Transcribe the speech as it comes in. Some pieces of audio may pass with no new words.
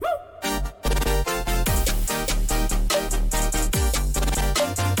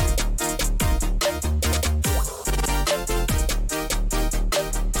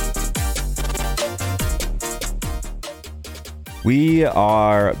We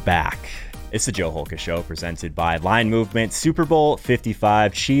are back. It's the Joe Holka Show presented by Line Movement. Super Bowl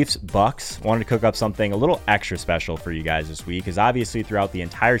 55, Chiefs, Bucks. Wanted to cook up something a little extra special for you guys this week because obviously throughout the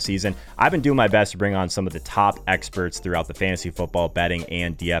entire season, I've been doing my best to bring on some of the top experts throughout the fantasy football betting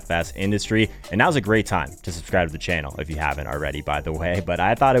and DFS industry. And now's a great time to subscribe to the channel if you haven't already, by the way. But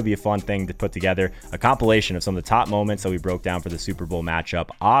I thought it would be a fun thing to put together a compilation of some of the top moments that we broke down for the Super Bowl matchup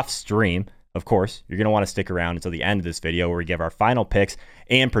off stream. Of course, you're going to want to stick around until the end of this video where we give our final picks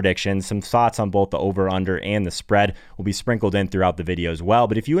and predictions. Some thoughts on both the over-under and the spread will be sprinkled in throughout the video as well.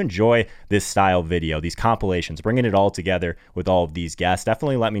 But if you enjoy this style video, these compilations, bringing it all together with all of these guests,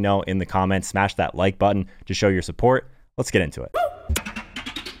 definitely let me know in the comments. Smash that like button to show your support. Let's get into it.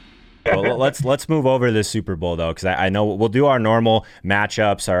 Well, let's move over to the Super Bowl, though, because I know we'll do our normal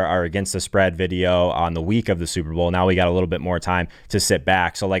matchups, our against the spread video on the week of the Super Bowl. Now we got a little bit more time to sit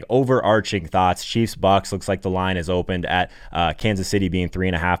back. So, like, overarching thoughts, Chiefs, Bucks, looks like the line is opened at Kansas City being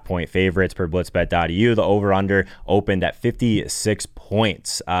 3.5-point favorites per blitzbet.eu. The over-under opened at 56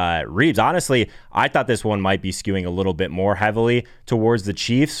 points. Reeves, honestly, I thought this one might be skewing a little bit more heavily towards the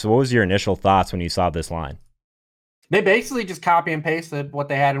Chiefs. So what was your initial thoughts when you saw this line? They basically just copy and pasted what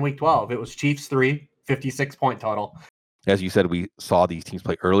they had in week 12. It was Chiefs 3, 56-point total. As you said, we saw these teams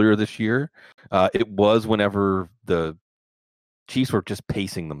play earlier this year. It was whenever the Chiefs were just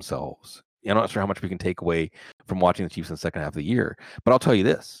pacing themselves. I'm not sure how much we can take away from watching the Chiefs in the second half of the year. But I'll tell you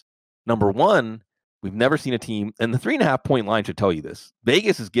this. Number one, we've never seen a team, and the 3.5-point line should tell you this.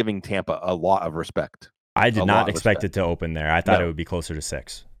 Vegas is giving Tampa a lot of respect. I did not expect it to open there. I thought it would be closer to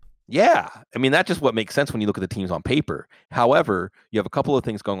 6. Yeah, I mean, that's just what makes sense when you look at the teams on paper. However, you have a couple of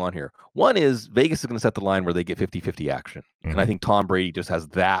things going on here. One is Vegas is going to set the line where they get 50-50 action. Mm-hmm. And I think Tom Brady just has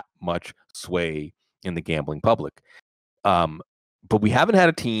that much sway in the gambling public. But we haven't had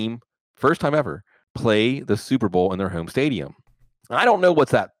a team, first time ever, play the Super Bowl in their home stadium. And I don't know what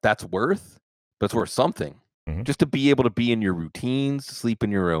that's worth, but it's worth something. Mm-hmm. Just to be able to be in your routines, sleep in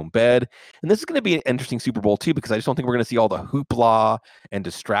your own bed. And this is going to be an interesting Super Bowl, too, because I just don't think we're going to see all the hoopla and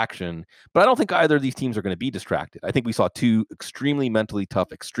distraction. But I don't think either of these teams are going to be distracted. I think we saw two extremely mentally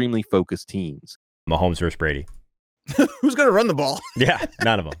tough, extremely focused teams. Mahomes versus Brady. Who's going to run the ball? Yeah,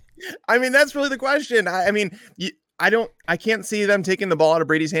 none of them. I mean, that's really the question. I can't see them taking the ball out of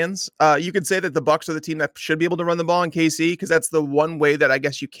Brady's hands. You could say that the Bucs are the team that should be able to run the ball in KC because that's the one way that I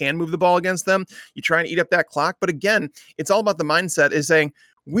guess you can move the ball against them. You try and eat up that clock. But again, it's all about the mindset is saying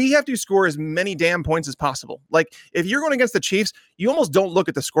we have to score as many damn points as possible. Like if you're going against the Chiefs, you almost don't look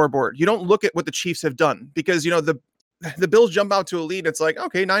at the scoreboard. You don't look at what the Chiefs have done because, the Bills jump out to a lead. It's like,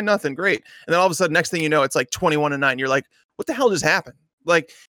 okay, 9-0, great. And then all of a sudden, next thing you know, it's like 21-9. You're like, what the hell just happened?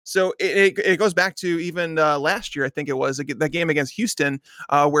 Like, so it goes back to even last year, I think it was that game against Houston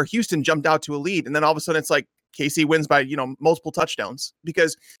where Houston jumped out to a lead. And then all of a sudden it's like KC wins by, multiple touchdowns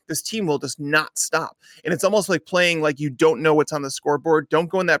because this team will just not stop. And it's almost like playing like you don't know what's on the scoreboard. Don't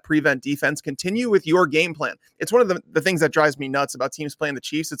go in that prevent defense. Continue with your game plan. It's one of the things that drives me nuts about teams playing the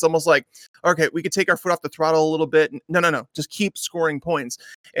Chiefs. It's almost like, okay, we could take our foot off the throttle a little bit. No. Just keep scoring points.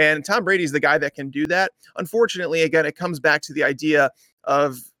 And Tom Brady's the guy that can do that. Unfortunately, again, it comes back to the idea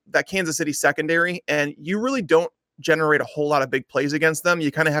of that Kansas City secondary, and you really don't generate a whole lot of big plays against them. You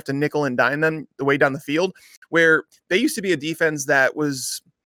kind of have to nickel and dime them the way down the field, where they used to be a defense that was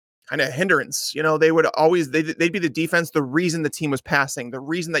kind of a hindrance. They would always, they'd be the defense, the reason the team was passing, the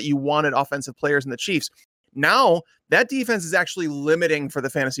reason that you wanted offensive players in the Chiefs. Now that defense is actually limiting for the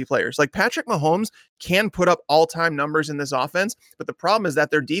fantasy players. Like Patrick Mahomes can put up all-time numbers in this offense, but the problem is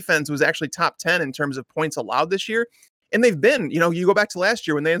that their defense was actually top 10 in terms of points allowed this year. And they've been, you go back to last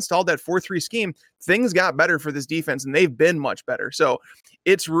year when they installed that 4-3 scheme, things got better for this defense and they've been much better. So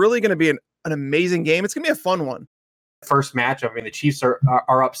it's really going to be an amazing game. It's going to be a fun one. First matchup, the Chiefs are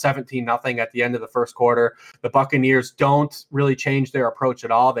up 17-0 at the end of the first quarter. The Buccaneers don't really change their approach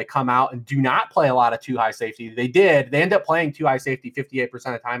at all. They come out and do not play a lot of too high safety. They end up playing too high safety 58% of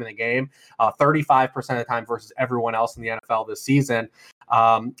the time in the game, 35% of the time versus everyone else in the NFL this season.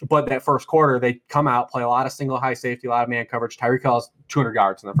 But that first quarter, they come out, play a lot of single high safety, a lot of man coverage. Tyreek Hill has 200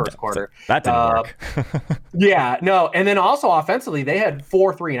 yards in the first quarter. That didn't work. Yeah, no. And then also offensively, they had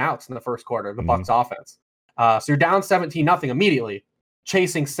 4 3-and-outs in the first quarter, the Bucs offense. So you're down 17-0 immediately,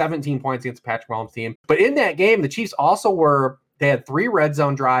 chasing 17 points against the Patrick Mahomes team. But in that game, the Chiefs also they had 3 red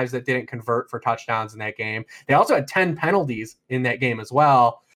zone drives that didn't convert for touchdowns in that game. They also had 10 penalties in that game as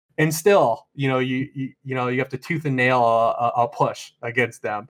well. And still, you have to tooth and nail a push against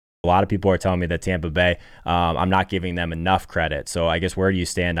them. A lot of people are telling me that Tampa Bay, I'm not giving them enough credit. So I guess where do you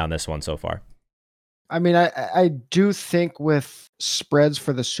stand on this one so far? I mean, I do think with spreads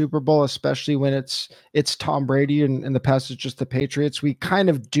for the Super Bowl, especially when it's Tom Brady and in the past it's just the Patriots, we kind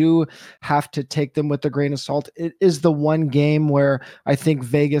of do have to take them with a grain of salt. It is the one game where I think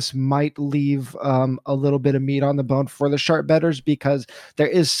Vegas might leave a little bit of meat on the bone for the sharp bettors, because there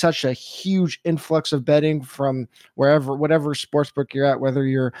is such a huge influx of betting from whatever sportsbook you're at, whether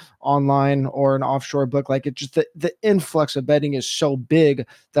you're online or an offshore book. Like, it just the influx of betting is so big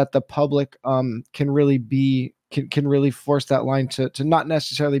that the public can really force that line to not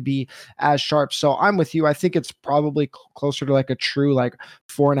necessarily be as sharp. So I'm with you. I think it's probably closer to like a true like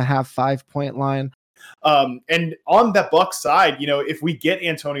 4.5, 5 point line. And on that Bucs side, if we get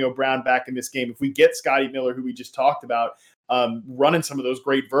Antonio Brown back in this game, if we get Scotty Miller, who we just talked about, running some of those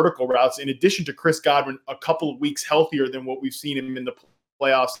great vertical routes, in addition to Chris Godwin, a couple of weeks healthier than what we've seen him in the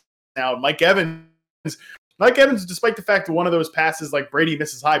playoffs now. Mike Evans, despite the fact that one of those passes, like Brady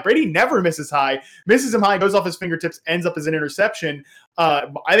misses high, Brady never misses high, misses him high, goes off his fingertips, ends up as an interception. I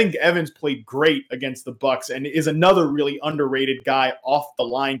think Evans played great against the Bucs and is another really underrated guy off the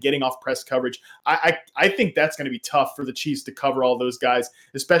line, getting off press coverage. I think that's going to be tough for the Chiefs to cover all those guys,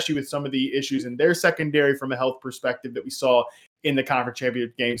 especially with some of the issues in their secondary from a health perspective that we saw in the conference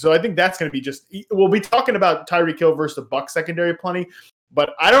championship game. So I think that's going to be we'll be talking about Tyreek Hill versus the Bucs secondary plenty.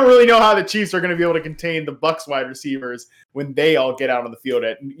 But I don't really know how the Chiefs are going to be able to contain the Bucs wide receivers when they all get out on the field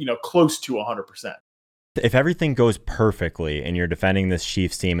at close to 100%. If everything goes perfectly and you're defending this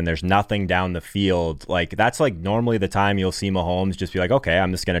Chiefs team and there's nothing down the field, like that's like normally the time you'll see Mahomes just be like, okay,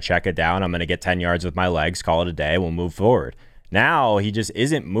 I'm just going to check it down. I'm going to get 10 yards with my legs, call it a day. We'll move forward. Now he just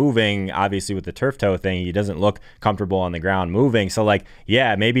isn't moving, obviously with the turf toe thing. He doesn't look comfortable on the ground moving. So like,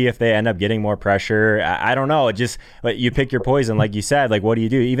 yeah, maybe if they end up getting more pressure, I don't know. It just, but you pick your poison. Like you said, like what do you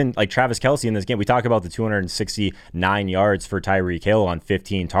do? Even like Travis Kelce in this game, we talk about the 269 yards for Tyreek Hill on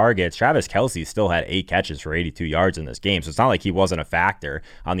 15 targets. Travis Kelce still had 8 catches for 82 yards in this game. So it's not like he wasn't a factor.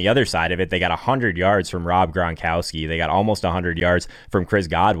 On the other side of it, they got 100 yards from Rob Gronkowski. They got almost 100 yards from Chris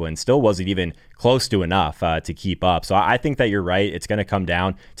Godwin. Still wasn't even close to enough to keep up. So I think that you're right. It's going to come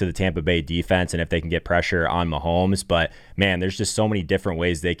down to the Tampa Bay defense and if they can get pressure on Mahomes. But man, there's just so many different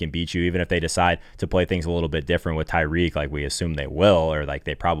ways they can beat you, even if they decide to play things a little bit different with Tyreek, like we assume they will, or like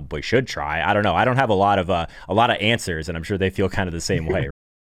they probably should try. I don't know. I don't have a lot of answers, and I'm sure they feel kind of the same way.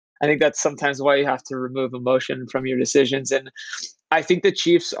 I think that's sometimes why you have to remove emotion from your decisions. And I think the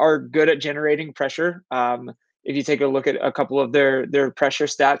Chiefs are good at generating pressure. If you take a look at a couple of their pressure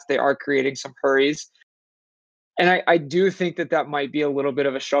stats, they are creating some hurries. And I do think that might be a little bit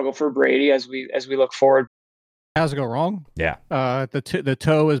of a struggle for Brady as we look forward. How's it go wrong? Yeah. The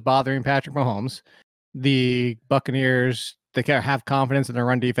toe is bothering Patrick Mahomes. The Buccaneers, they can't have confidence in their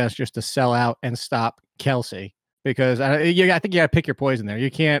run defense just to sell out and stop Kelce. Because I think you got to pick your poison there.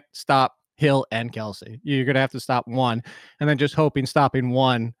 You can't stop Hill and Kelce. You're going to have to stop one, and then just hoping stopping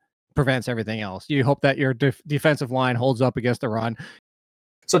one prevents everything else. You hope that your defensive line holds up against the run.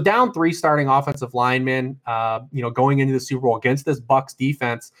 So down 3 starting offensive linemen, going into the Super Bowl against this Bucs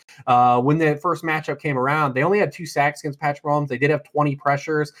defense. When the first matchup came around, they only had 2 sacks against Patrick Mahomes. They did have 20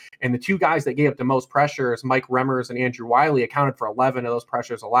 pressures, and the 2 guys that gave up the most pressures, Mike Remmers and Andrew Wiley, accounted for 11 of those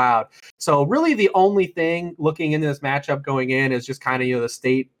pressures allowed. So really the only thing looking into this matchup going in is just kind of the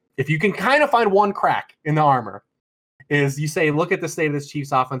state. If you can kind of find one crack in the armor, is you say, look at the state of this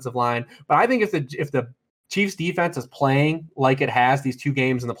Chiefs offensive line. But I think if the Chiefs defense is playing like it has these 2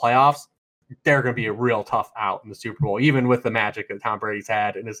 games in the playoffs, they're going to be a real tough out in the Super Bowl, even with the magic that Tom Brady's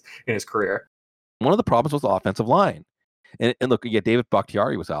had in his career. One of the problems was the offensive line. And look, yeah, David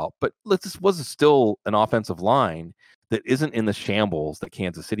Bakhtiari was out, but this was still an offensive line that isn't in the shambles that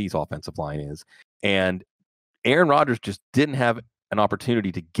Kansas City's offensive line is. And Aaron Rodgers just didn't have an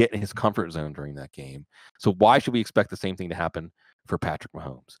opportunity to get in his comfort zone during that game. So why should we expect the same thing to happen for Patrick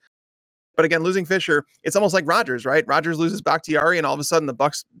Mahomes? But again, losing Fisher, it's almost like Rodgers, right? Rodgers loses Bakhtiari, and all of a sudden the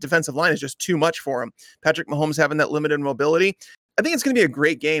Bucs defensive line is just too much for him. Patrick Mahomes having that limited mobility. I think it's going to be a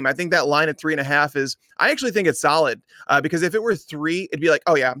great game. I think that line at 3.5 is, I actually think it's solid because if it were 3, it'd be like,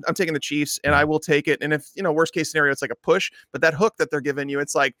 oh yeah, I'm taking the Chiefs and I will take it. And if, worst case scenario, it's like a push, but that hook that they're giving you,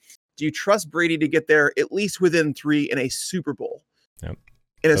 it's like, do you trust Brady to get there at least within 3 in a Super Bowl? Yep.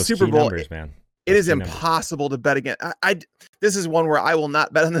 In a Super Bowl, numbers, man. It is impossible to bet against. This is one where I will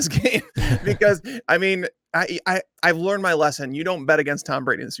not bet on this game because I've learned my lesson. You don't bet against Tom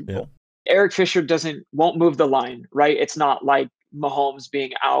Brady in the Super Bowl. Eric Fisher won't move the line, right? It's not like Mahomes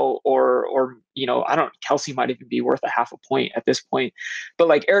being out or Kelce might even be worth a half a point at this point, but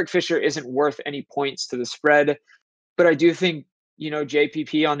like Eric Fisher isn't worth any points to the spread. But I do think,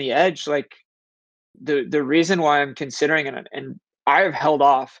 JPP on the edge, like the reason why I'm considering it, and I have held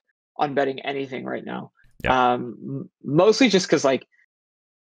off on betting anything right now. Yeah. Mostly just because like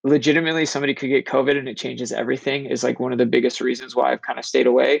legitimately somebody could get COVID and it changes everything is like one of the biggest reasons why I've kind of stayed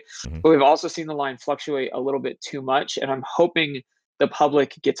away. Mhm. But we've also seen the line fluctuate a little bit too much, and I'm hoping the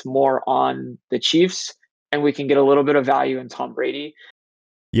public gets more on the Chiefs and we can get a little bit of value in Tom Brady.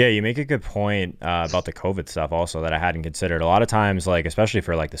 Yeah, you make a good point about the COVID stuff also that I hadn't considered. A lot of times, like especially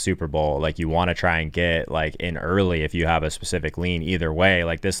for like the Super Bowl, like you want to try and get like in early if you have a specific lean either way.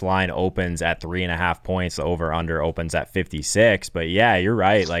 Like this line opens at 3.5 points, the over under opens at 56. But yeah, you're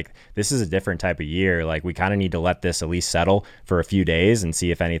right. Like this is a different type of year. Like we kind of need to let this at least settle for a few days and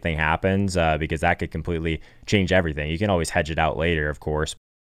see if anything happens because that could completely change everything. You can always hedge it out later, of course.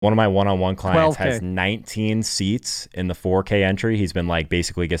 One of my one-on-one clients 12K. has 19 seats in the 4K entry. He's been like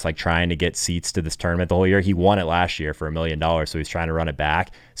basically just like trying to get seats to this tournament the whole year. He won it last year for $1 million, so he's trying to run it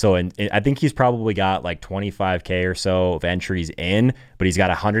back. So I think he's probably got like 25K or so of entries in, but he's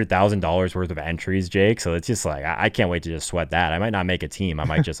got $100,000 worth of entries, Jake. So it's just like I can't wait to just sweat that. I might not make a team. I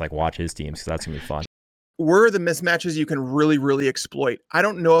might just like watch his teams because that's gonna be fun. Where are the mismatches you can really, really exploit? I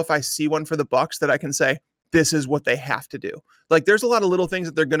don't know if I see one for the Bucks that I can say this is what they have to do. Like there's a lot of little things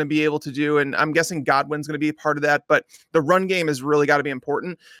that they're going to be able to do. And I'm guessing Godwin's going to be a part of that, but the run game has really got to be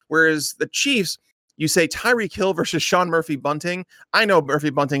important. Whereas the Chiefs, you say Tyreek Hill versus Sean Murphy-Bunting. I know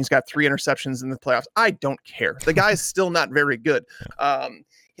Murphy-Bunting's got 3 interceptions in the playoffs. I don't care. The guy's still not very good.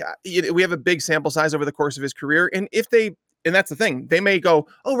 We have a big sample size over the course of his career. And that's the thing. They may go,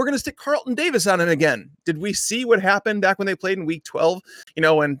 oh, we're going to stick Carlton Davis on him again. Did we see what happened back when they played in week 12?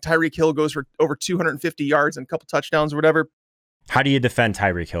 When Tyreek Hill goes for over 250 yards and a couple touchdowns or whatever. How do you defend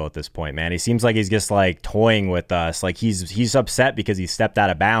Tyreek Hill at this point, man? He seems like he's just like toying with us. Like he's upset because he stepped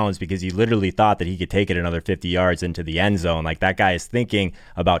out of bounds because he literally thought that he could take it another 50 yards into the end zone. Like that guy is thinking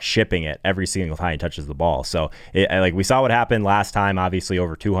about shipping it every single time he touches the ball. So like we saw what happened last time, obviously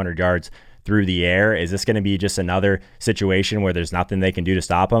over 200 yards through the air. Is this going to be just another situation where there's nothing they can do to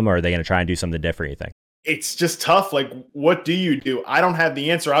stop him, or are they going to try and do something different, you think? It's just tough. Like, what do you do? I don't have the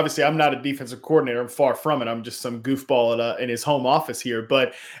answer. Obviously, I'm not a defensive coordinator. I'm far from it. I'm just some goofball in his home office here.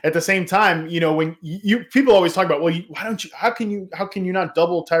 But at the same time, when people always talk about, well, how can you not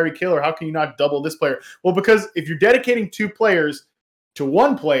double Tyreek Hill, or how can you not double this player? Well, because if you're dedicating 2 players to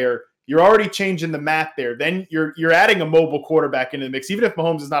one player, you're already changing the math there. Then you're adding a mobile quarterback into the mix. Even if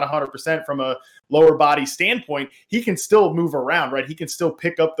Mahomes is not 100% from a lower body standpoint, he can still move around, right? He can still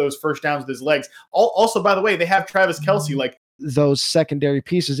pick up those first downs with his legs. Also, by the way, they have Travis Kelce. Like those secondary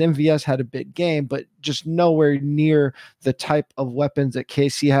pieces, MVS had a big game, but just nowhere near the type of weapons that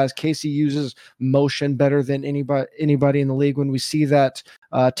KC has. KC uses motion better than anybody in the league. When we see that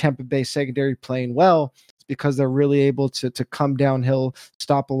Tampa Bay secondary playing well, because they're really able to come downhill,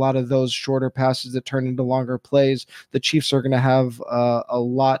 stop a lot of those shorter passes that turn into longer plays. The Chiefs are going to have a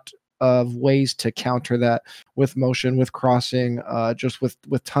lot of ways to counter that with motion, with crossing, just with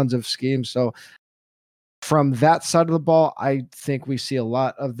tons of schemes. So from that side of the ball, I think we see a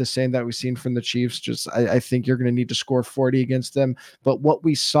lot of the same that we've seen from the Chiefs. I think you're going to need to score 40 against them. But what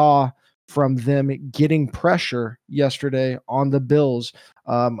we saw from them getting pressure yesterday on the Bills,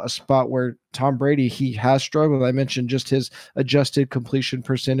 a spot where Tom Brady, he has struggled. I mentioned just his adjusted completion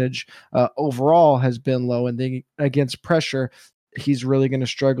percentage overall has been low, and then against pressure, he's really going to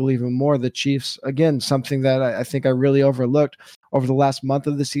struggle even more. The Chiefs, again, something that I think I really overlooked over the last month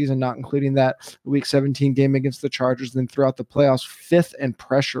of the season, not including that week 17 game against the Chargers, then throughout the playoffs, 5th in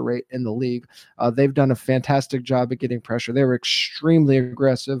pressure rate in the league. They've done a fantastic job at getting pressure. They were extremely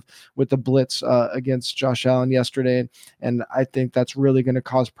aggressive with the blitz against Josh Allen yesterday. And I think that's really going to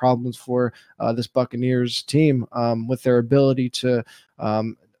cause problems for this Buccaneers team with their ability to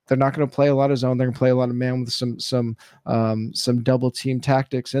they're not going to play a lot of zone. They're going to play a lot of man with some double team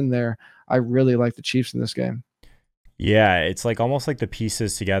tactics in there. I really like the Chiefs in this game. Yeah, it's like almost like the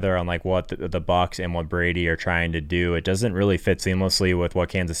pieces together on like what the Bucks and what Brady are trying to do. It doesn't really fit seamlessly with what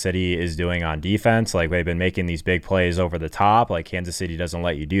Kansas City is doing on defense. Like they've been making these big plays over the top. Like Kansas City doesn't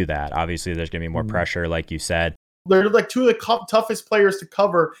let you do that. Obviously, there's going to be more pressure, like you said. They're like 2 of the toughest players to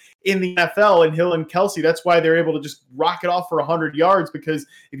cover in the NFL, and Hill and Kelce. That's why they're able to just rock it off for 100 yards, because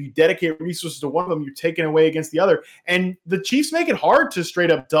if you dedicate resources to one of them, you're taking away against the other. And the Chiefs make it hard to straight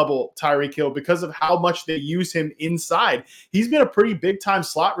up double Tyreek Hill because of how much they use him inside. He's been a pretty big time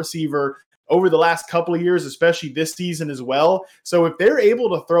slot receiver over the last couple of years, especially this season as well. So if they're able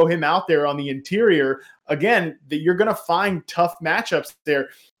to throw him out there on the interior, again, that you're going to find tough matchups there.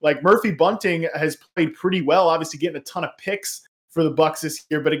 Like Murphy-Bunting has played pretty well, obviously getting a ton of picks for the Bucks this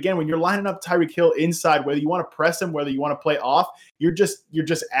year. But again, when you're lining up Tyreek Hill inside, whether you want to press him, whether you want to play off, you're just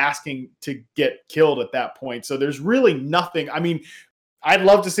asking to get killed at that point. So there's really nothing. I mean, I'd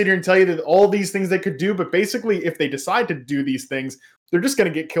love to sit here and tell you that all these things they could do, but basically, if they decide to do these things, they're just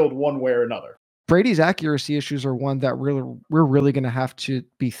going to get killed one way or another. Brady's accuracy issues are one that we're really going to have to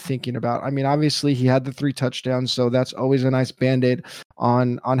be thinking about. I mean, obviously he had the 3 touchdowns, so that's always a nice band-aid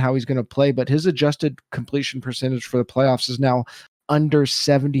on how he's going to play, but his adjusted completion percentage for the playoffs is now under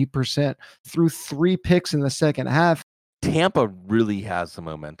 70% through 3 picks in the second half. Tampa really has some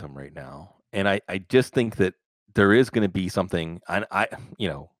momentum right now. And I just think that there is going to be something, and I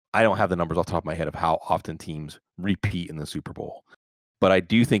don't have the numbers off the top of my head of how often teams repeat in the Super Bowl. But I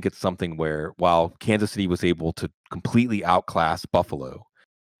do think it's something where while Kansas City was able to completely outclass Buffalo,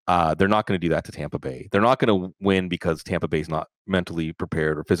 they're not going to do that to Tampa Bay. They're not going to win because Tampa Bay is not mentally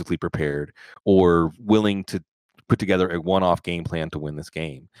prepared or physically prepared or willing to put together a one-off game plan to win this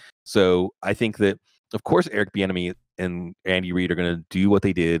game. So I think that, of course, Eric Bieniemy and Andy Reid are going to do what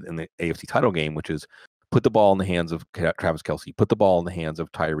they did in the AFC title game, which is put the ball in the hands of Travis Kelce, put the ball in the hands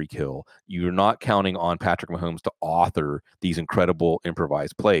of Tyreek Hill. You're not counting on Patrick Mahomes to author these incredible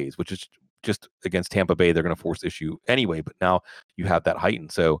improvised plays, which is just against Tampa Bay. They're going to force issue anyway, but now you have that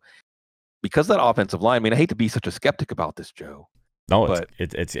heightened. So because that offensive line, I mean, I hate to be such a skeptic about this, Joe. No,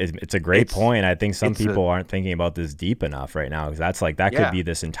 it's a great point. I think some people aren't thinking about this deep enough right now, because that could be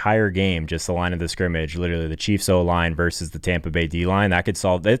this entire game, just the line of the scrimmage, literally the Chiefs O-line versus the Tampa Bay D-line. That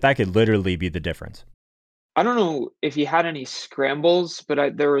could literally be the difference. I don't know if he had any scrambles,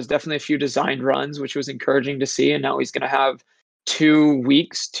 but there was definitely a few designed runs, which was encouraging to see. And now he's going to have 2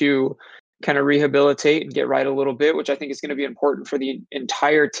 weeks to kind of rehabilitate and get right a little bit, which I think is going to be important for the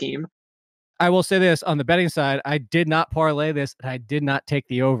entire team. I will say this on the betting side, I did not parlay this, and I did not take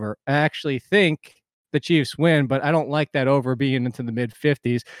the over. I actually think the Chiefs win, but I don't like that over being into the mid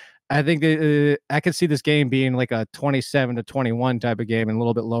 50s. I think that I could see this game being like a 27-21 type of game and a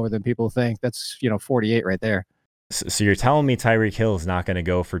little bit lower than people think. That's 48 right there. So you're telling me Tyreek Hill is not going to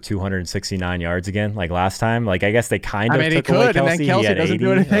go for 269 yards again, like last time? Like, I guess they took away Kelce. And then Kelce doesn't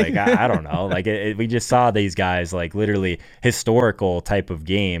do anything. Like, I don't know. Like, we just saw these guys, like, literally historical type of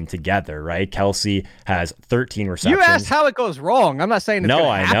game together, right? Kelce has 13 receptions. You asked how it goes wrong. I'm not saying it's no,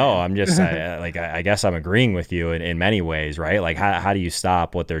 I happen. know. I'm just I guess I'm agreeing with you in many ways, right? Like, how do you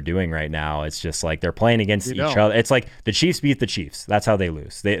stop what they're doing right now? It's just like they're playing against each other. It's like the Chiefs beat the Chiefs. That's how they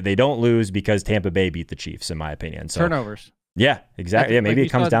lose. They don't lose because Tampa Bay beat the Chiefs, in my opinion. So, turnovers. Yeah, exactly. Yeah, maybe it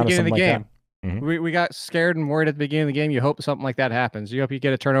comes down to something like that. Mm-hmm. We got scared and worried at the beginning of the game. You hope something like that happens. You hope you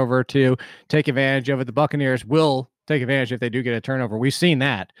get a turnover to take advantage of it. The Buccaneers will take advantage if they do get a turnover. We've seen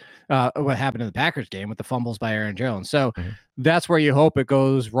that. What happened in the Packers game with the fumbles by Aaron Jones. So that's where you hope it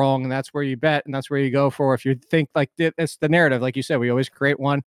goes wrong, and that's where you bet, and that's where you go for. If you think like it's the narrative, like you said, we always create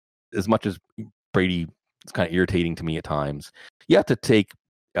one. As much as Brady is kind of irritating to me at times, you have to take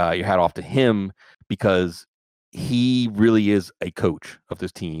your hat off to him, because he really is a coach of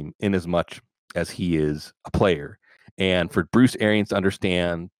this team in as much as he is a player. And for Bruce Arians to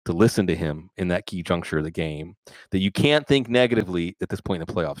understand, to listen to him in that key juncture of the game, that you can't think negatively at this point in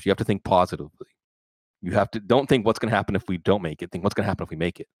the playoffs. You have to think positively. You have to, don't think what's going to happen if we don't make it. Think what's going to happen if we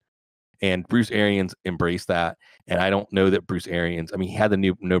make it. And Bruce Arians embraced that. And I don't know that Bruce Arians, I mean, he had the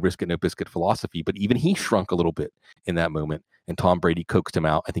new no brisket, no biscuit philosophy, but even he shrunk a little bit in that moment. And Tom Brady coaxed him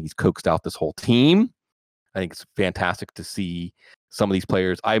out. I think he's coaxed out this whole team. I think it's fantastic to see some of these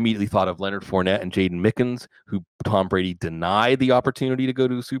players. I immediately thought of Leonard Fournette and Jaden Mickens, who Tom Brady denied the opportunity to go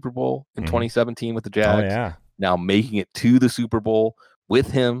to the Super Bowl in 2017 with the Jags. Oh, yeah. Now making it to the Super Bowl with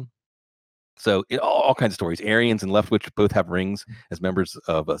him. So all kinds of stories. Arians and Leftwich both have rings as members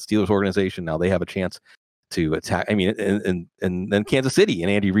of a Steelers organization. Now they have a chance to attack. I mean, and then Kansas City and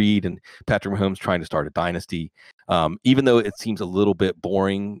Andy Reid and Patrick Mahomes trying to start a dynasty. Even though it seems a little bit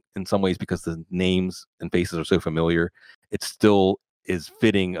boring in some ways because the names and faces are so familiar, it still is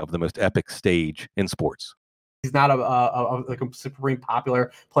fitting of the most epic stage in sports. He's not a supreme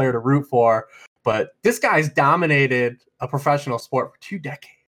popular player to root for, but this guy's dominated a professional sport for 2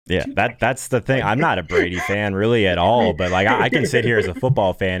 decades. Yeah, that's the thing. I'm not a Brady fan really at all, but like I can sit here as a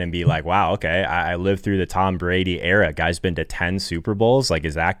football fan and be like, wow, okay, I lived through the Tom Brady era. Guy's been to 10 Super Bowls. Like,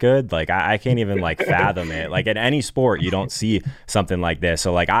 is that good? Like, I can't even like fathom it. Like in any sport, you don't see something like this.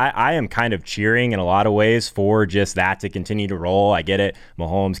 So like I am kind of cheering in a lot of ways for just that to continue to roll. I get it.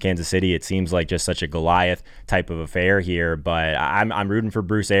 Mahomes, Kansas City, it seems like just such a Goliath type of affair here, but I'm rooting for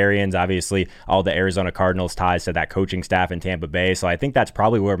Bruce Arians. Obviously, all the Arizona Cardinals ties to that coaching staff in Tampa Bay. So I think that's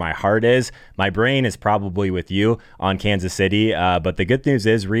probably where my heart is. My brain is probably with you on Kansas City, but the good news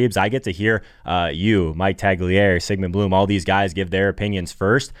is, Reeves, I get to hear you, Mike Tagliere, Sigmund Bloom, all these guys give their opinions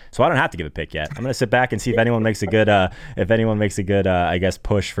first, so I don't have to give a pick yet. I'm going to sit back and see if anyone makes a good I guess,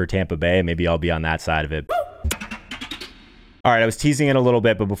 push for Tampa Bay. Maybe I'll be on that side of it. All right, I was teasing it a little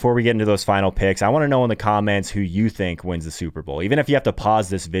bit, but before we get into those final picks, I want to know in the comments who you think wins the Super Bowl. Even if you have to pause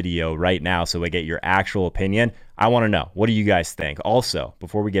this video right now so we get your actual opinion, I want to know. What do you guys think? Also,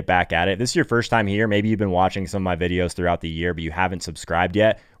 before we get back at it, if this is your first time here, maybe you've been watching some of my videos throughout the year, but you haven't subscribed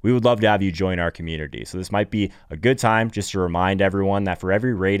yet, we would love to have you join our community. So this might be a good time just to remind everyone that for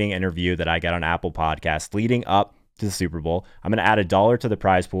every rating interview that I get on Apple Podcasts leading up to the Super Bowl, I'm going to add $1 to the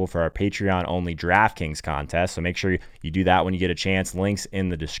prize pool for our Patreon only DraftKings contest. So make sure you do that when you get a chance. Links in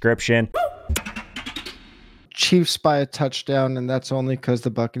the description. Chiefs by a touchdown, and that's only because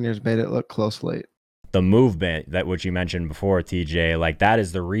the Buccaneers made it look close late. The movement that which you mentioned before, TJ, like that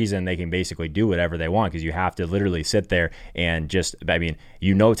is the reason they can basically do whatever they want, because you have to literally sit there and just, I mean,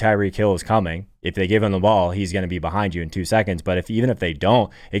 you know Tyreek Hill is coming. If they give him the ball, he's going to be behind you in 2 seconds. But even if they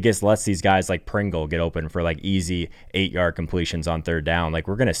don't, it just lets these guys like Pringle get open for like easy 8-yard completions on third down. Like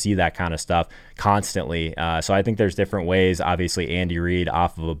we're going to see that kind of stuff constantly. So I think there's different ways. Obviously, Andy Reid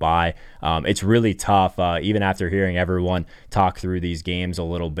off of a bye. It's really tough, even after hearing everyone talk through these games a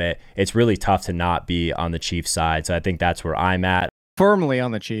little bit. It's really tough to not be on the Chiefs side. So I think that's where I'm at. Firmly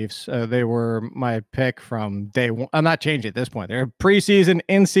on the Chiefs. They were my pick from day one. I'm not changing at this point. They're preseason,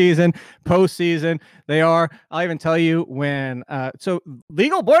 in season, postseason. They are. I'll even tell you when. So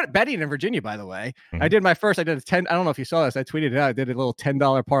legal betting in Virginia, by the way. Mm-hmm. I did a 10. I don't know if you saw this. I tweeted it out. I did a little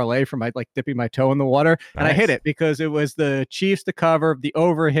 $10 parlay for my dipping my toe in the water, and I hit it because it was the Chiefs to cover, the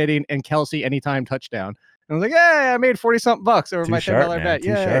over hitting, and Kelsey anytime touchdown. And I was like, hey, I made 40-something bucks over my $10 bet.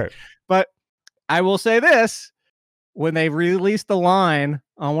 Yeah. But I will say this. When they released the line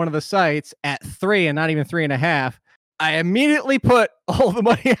on one of the sites at 3 and not even 3.5, I immediately put all the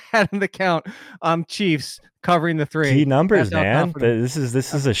money I had in the count on Chiefs covering the 3. Key numbers, man. This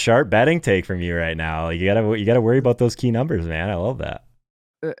is a sharp betting take from you right now. You gotta worry about those key numbers, man. I love that.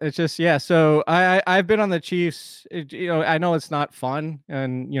 It's just, yeah. So I've been on the Chiefs. I know it's not fun,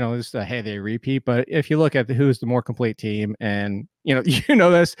 and it's hey, they repeat. But if you look at who's the more complete team, and this,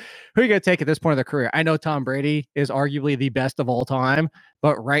 who are you gonna take at this point of their career? I know Tom Brady is arguably the best of all time,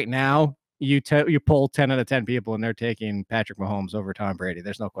 but right now you pull 10 out of 10 people, and they're taking Patrick Mahomes over Tom Brady.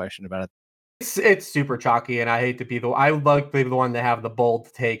 There's no question about it. It's super chalky, and I would like to be the one to have the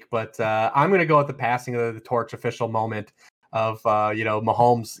bold take, but I'm gonna go with the passing of the torch official moment of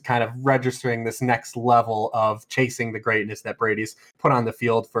Mahomes kind of registering this next level of chasing the greatness that Brady's put on the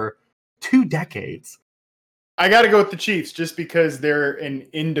field for 2 decades. I got to go with the Chiefs just because they're an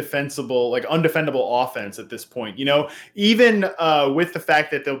undefendable offense at this point. Even with the fact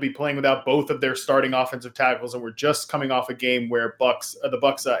that they'll be playing without both of their starting offensive tackles, and we're just coming off a game where the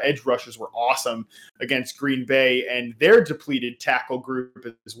Bucs edge rushers were awesome against Green Bay, and their depleted tackle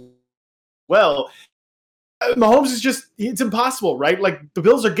group as well. Mahomes is it's impossible, right? Like the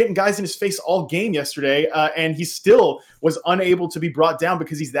Bills are getting guys in his face all game yesterday, and he still was unable to be brought down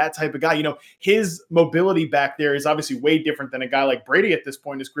because he's that type of guy. His mobility back there is obviously way different than a guy like Brady at this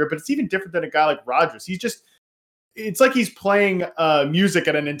point in his career, but it's even different than a guy like Rodgers. It's like he's playing music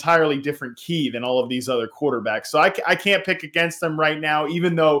at an entirely different key than all of these other quarterbacks. So I can't pick against them right now,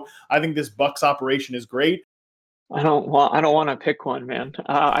 even though I think this Bucs operation is great. I don't want to pick one, man.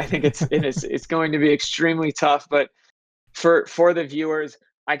 I think it's going to be extremely tough. But for the viewers,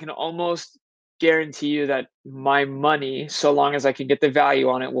 I can almost guarantee you that my money, so long as I can get the value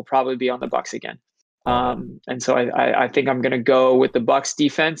on it, will probably be on the Bucs again. And so I think I'm going to go with the Bucs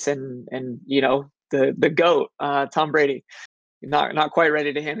defense and the GOAT, Tom Brady. Not quite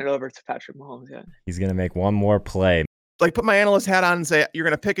ready to hand it over to Patrick Mahomes yet. He's going to make one more play. Like put my analyst hat on and say you're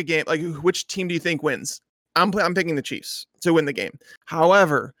going to pick a game. Like which team do you think wins? I'm picking the Chiefs to win the game.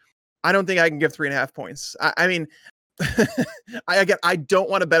 However, I don't think I can give 3.5 points. I mean, I don't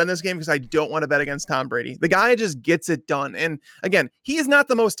want to bet on this game because I don't want to bet against Tom Brady. The guy just gets it done. And again, he is not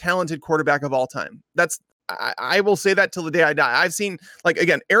the most talented quarterback of all time. I will say that till the day I die. I've seen,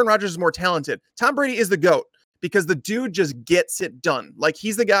 Aaron Rodgers is more talented. Tom Brady is the GOAT because the dude just gets it done. Like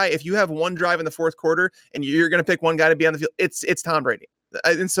he's the guy, if you have one drive in the fourth quarter and you're going to pick one guy to be on the field, it's Tom Brady.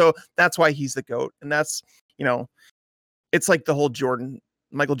 And so that's why he's the GOAT. And that's, it's like the whole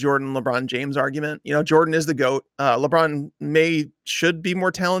Michael Jordan, LeBron James argument. Jordan is the GOAT. LeBron should be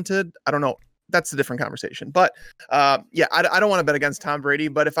more talented. I don't know. That's a different conversation. But I don't want to bet against Tom Brady.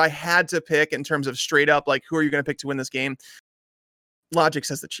 But if I had to pick in terms of straight up, like, who are you going to pick to win this game? Logic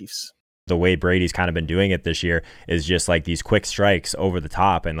says the Chiefs. The way Brady's kind of been doing it this year is just like these quick strikes over the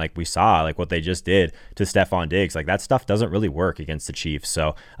top. And like we saw, like what they just did to Stephon Diggs, like that stuff doesn't really work against the Chiefs.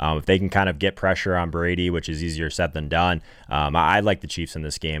 So if they can kind of get pressure on Brady, which is easier said than done, I like the Chiefs in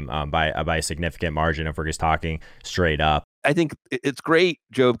this game by a significant margin if we're just talking straight up. I think it's great,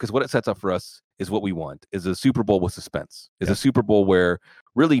 Joe, because what it sets up for us is what we want, is a Super Bowl with suspense, is a Super Bowl where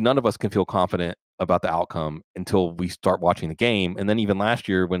really none of us can feel confident about the outcome until we start watching the game. And then even last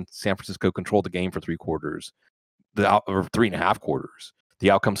year when San Francisco controlled the game for 3 quarters, or 3.5 quarters,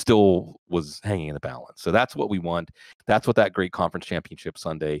 the outcome still was hanging in the balance. So that's what we want. That's what that great conference championship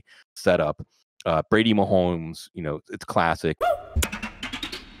Sunday set up. Brady Mahomes, it's classic.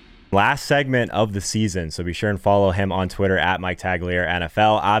 Last segment of the season, so be sure and follow him on Twitter at Mike Tagliere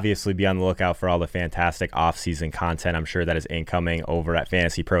NFL. Obviously, be on the lookout for all the fantastic off-season content. I'm sure that is incoming over at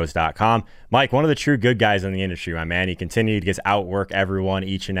fantasypros.com. Mike, one of the true good guys in the industry, my man. He continued to just outwork everyone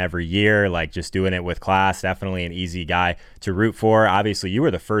each and every year, like just doing it with class. Definitely an easy guy to root for. Obviously, you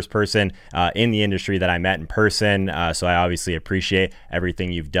were the first person in the industry that I met in person, so I obviously appreciate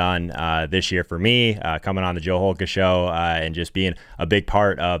everything you've done this year for me, coming on the Joe Holka Show and just being a big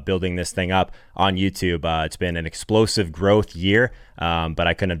part of building this thing up on YouTube. It's been an explosive growth year, but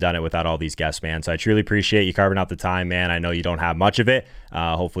I couldn't have done it without all these guests, man. So I truly appreciate you carving out the time, man. I know you don't have much of it.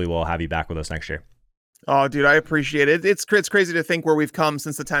 Hopefully we'll have you back with us next year. Oh, dude, I appreciate it. It's crazy to think where we've come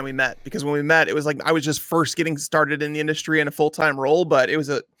since the time we met, because when we met, it was like I was just first getting started in the industry in a full-time role, but it was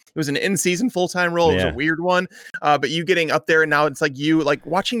an in-season full-time role. It was a weird one, but you getting up there, and now it's like you like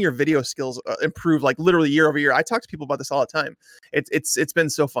watching your video skills improve like literally year over year. I talk to people about this all the time. It's been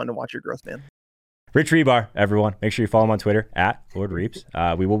so fun to watch your growth, man. Rich Rebar, everyone. Make sure you follow him on Twitter at Lord Reeves.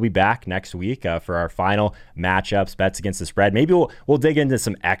 We will be back next week for our final matchups, bets against the spread. Maybe we'll dig into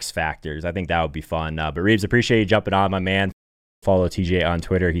some X factors. I think that would be fun. But Reeves, appreciate you jumping on, my man. Follow TJ on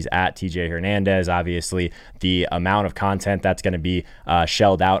Twitter. He's at TJ Hernandez. Obviously, the amount of content that's going to be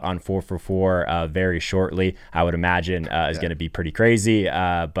shelled out on 4 for 4 very shortly, I would imagine, is going to be pretty crazy.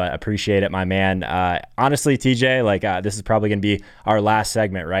 But appreciate it, my man. Honestly, TJ, this is probably going to be our last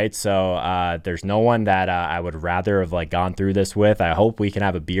segment, right? So there's no one that I would rather have gone through this with. I hope we can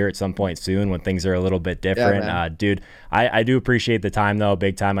have a beer at some point soon when things are a little bit different. Dude, I do appreciate the time, though,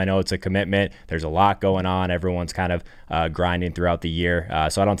 big time. I know it's a commitment. There's a lot going on. Everyone's kind of grinding throughout the year.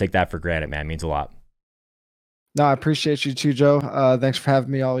 So I don't take that for granted, man. It means a lot. No, I appreciate you too, Joe. Thanks for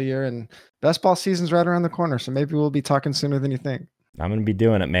having me all year. And best ball season's right around the corner, so maybe we'll be talking sooner than you think. I'm going to be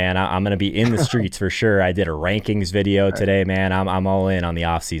doing it, man. I'm going to be in the streets for sure. I did a rankings video today, man. I'm all in on the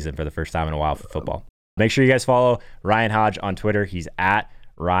off season for the first time in a while for football. Make sure you guys follow Ryan Hodge on Twitter. He's at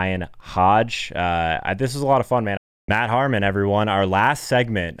Ryan Hodge. This is a lot of fun, man. Matt Harmon, everyone, our last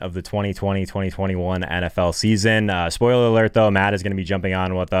segment of the 2020-2021 NFL season. Spoiler alert, though, Matt is going to be jumping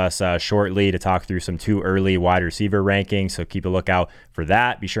on with us shortly to talk through some too early wide receiver rankings, so keep a lookout for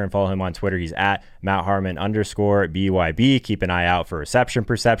that. Be sure and follow him on Twitter. He's at MattHarmon_BYB. Keep an eye out for Reception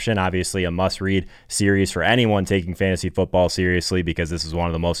Perception, obviously a must-read series for anyone taking fantasy football seriously, because this is one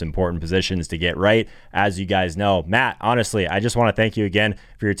of the most important positions to get right, as you guys know. Matt, honestly, I just want to thank you again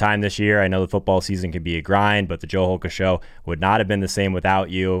for your time this year. I know the football season can be a grind, but the Joe Holka Show would not have been the same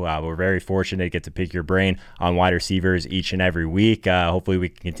without you. We're very fortunate to get to pick your brain on wide receivers each and every week. Hopefully we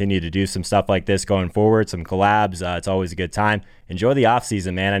can continue to do some stuff like this going forward, some collabs. It's always a good time. Enjoy the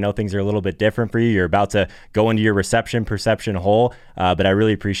offseason, man. I know things are a little bit different for you. You're about to go into your reception perception hole, but I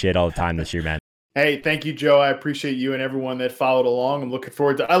really appreciate all the time this year, man. Hey, thank you, Joe. I appreciate you and everyone that followed along. I'm looking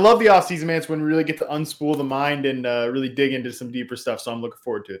forward to I love the offseason, man. It's when we really get to unspool the mind and really dig into some deeper stuff. So I'm looking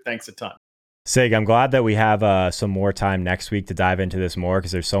forward to it. Thanks a ton. Sig, I'm glad that we have some more time next week to dive into this more,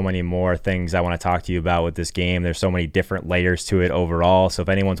 because there's so many more things I want to talk to you about with this game. There's so many different layers to it overall. So if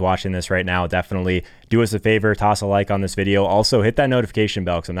anyone's watching this right now, definitely do us a favor, toss a like on this video. Also, hit that notification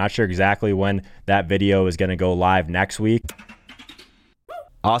bell, because I'm not sure exactly when that video is going to go live next week.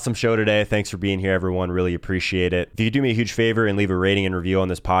 Awesome show today. Thanks for being here, everyone. Really appreciate it. If you could do me a huge favor and leave a rating and review on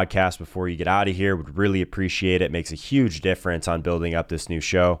this podcast before you get out of here, would really appreciate it. Makes a huge difference on building up this new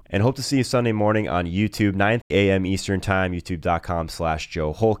show. And hope to see you Sunday morning on YouTube, 9 a.m. Eastern Time,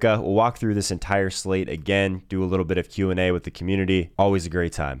 youtube.com/Joe Holka. We'll walk through this entire slate again, do a little bit of Q&A with the community. Always a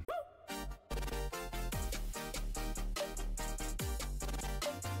great time.